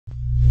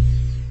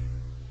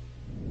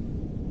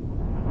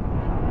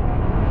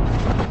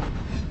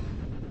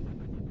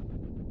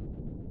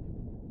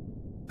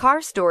Car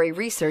Story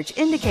research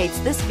indicates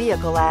this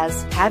vehicle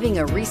as having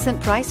a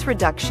recent price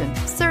reduction,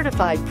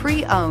 certified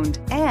pre-owned,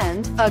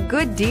 and a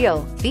good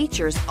deal.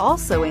 Features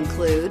also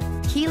include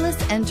keyless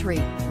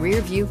entry,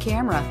 rear view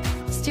camera,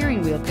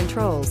 steering wheel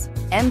controls,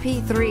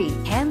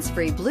 MP3,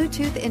 hands-free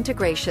Bluetooth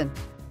integration.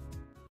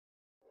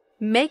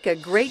 Make a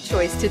great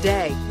choice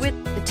today with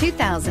the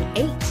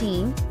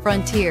 2018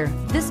 Frontier.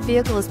 This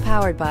vehicle is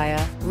powered by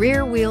a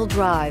rear-wheel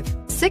drive,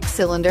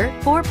 6-cylinder,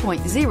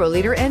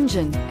 4.0-liter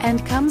engine,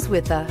 and comes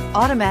with an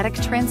automatic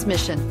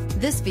transmission.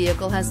 This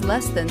vehicle has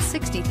less than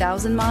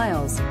 60,000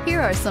 miles.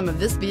 Here are some of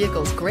this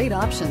vehicle's great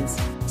options: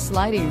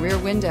 sliding rear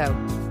window,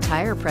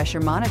 tire pressure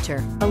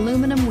monitor,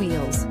 aluminum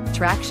wheels,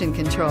 traction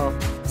control,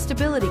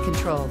 stability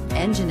control,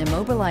 engine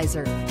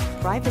immobilizer,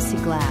 privacy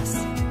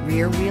glass,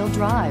 rear wheel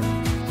drive,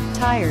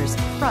 tires,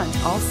 front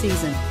all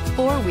season,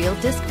 4-wheel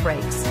disc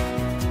brakes.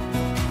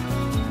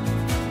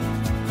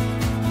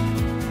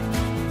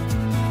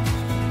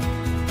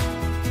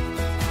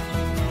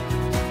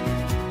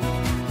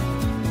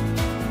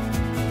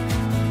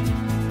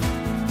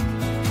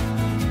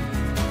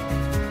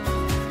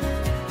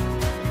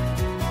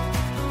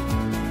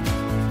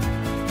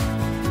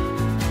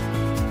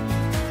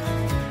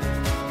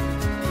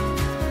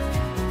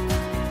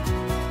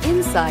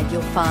 Inside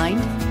you'll find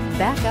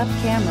backup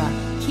camera,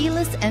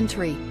 keyless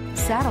entry,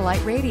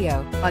 satellite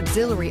radio,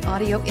 auxiliary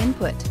audio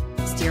input,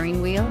 steering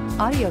wheel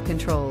audio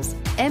controls,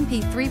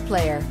 MP3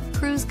 player,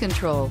 cruise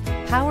control,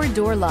 power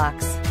door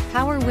locks,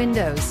 power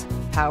windows,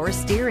 power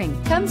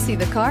steering. Come see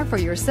the car for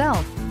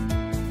yourself.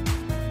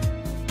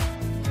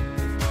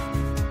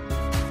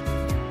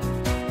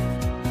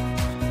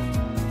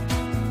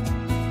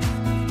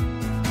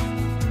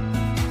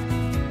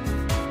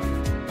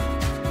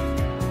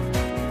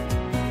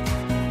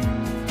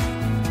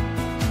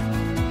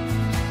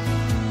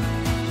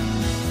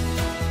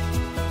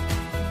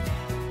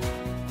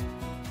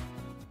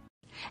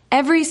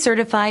 Every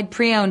certified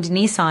pre-owned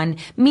Nissan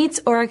meets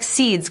or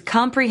exceeds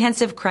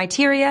comprehensive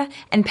criteria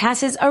and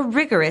passes a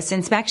rigorous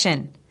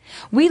inspection.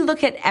 We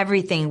look at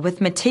everything with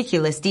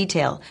meticulous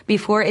detail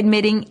before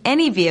admitting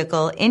any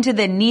vehicle into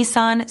the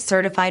Nissan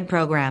Certified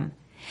Program.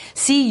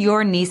 See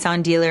your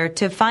Nissan dealer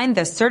to find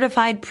the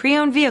certified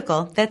pre-owned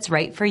vehicle that's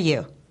right for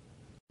you.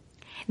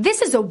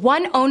 This is a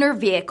one-owner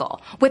vehicle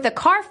with a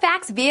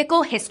Carfax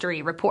Vehicle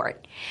History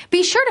Report.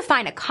 Be sure to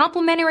find a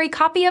complimentary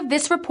copy of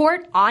this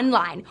report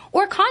online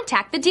or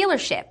contact the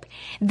dealership.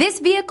 This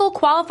vehicle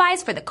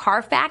qualifies for the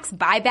Carfax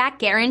Buyback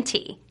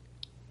Guarantee.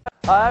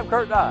 Hi, I'm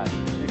Kurt Nye.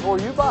 Before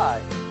you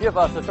buy, give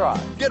us a try.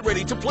 Get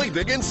ready to play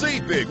big and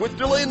save big with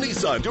DeLand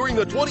Nissan during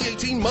the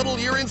 2018 model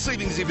year-end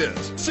savings event.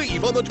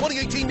 Save on the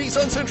 2018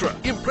 Nissan Sentra,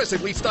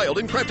 impressively styled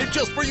and crafted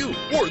just for you.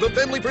 Or the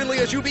family-friendly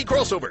SUV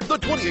crossover, the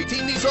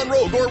 2018 Nissan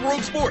Rogue or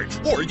Rogue Sport.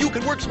 Or you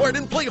can work smart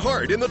and play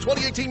hard in the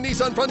 2018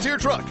 Nissan Frontier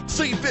truck.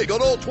 Save big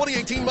on all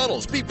 2018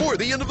 models before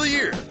the end of the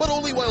year, but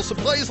only while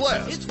supplies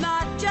last. It's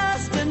not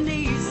just a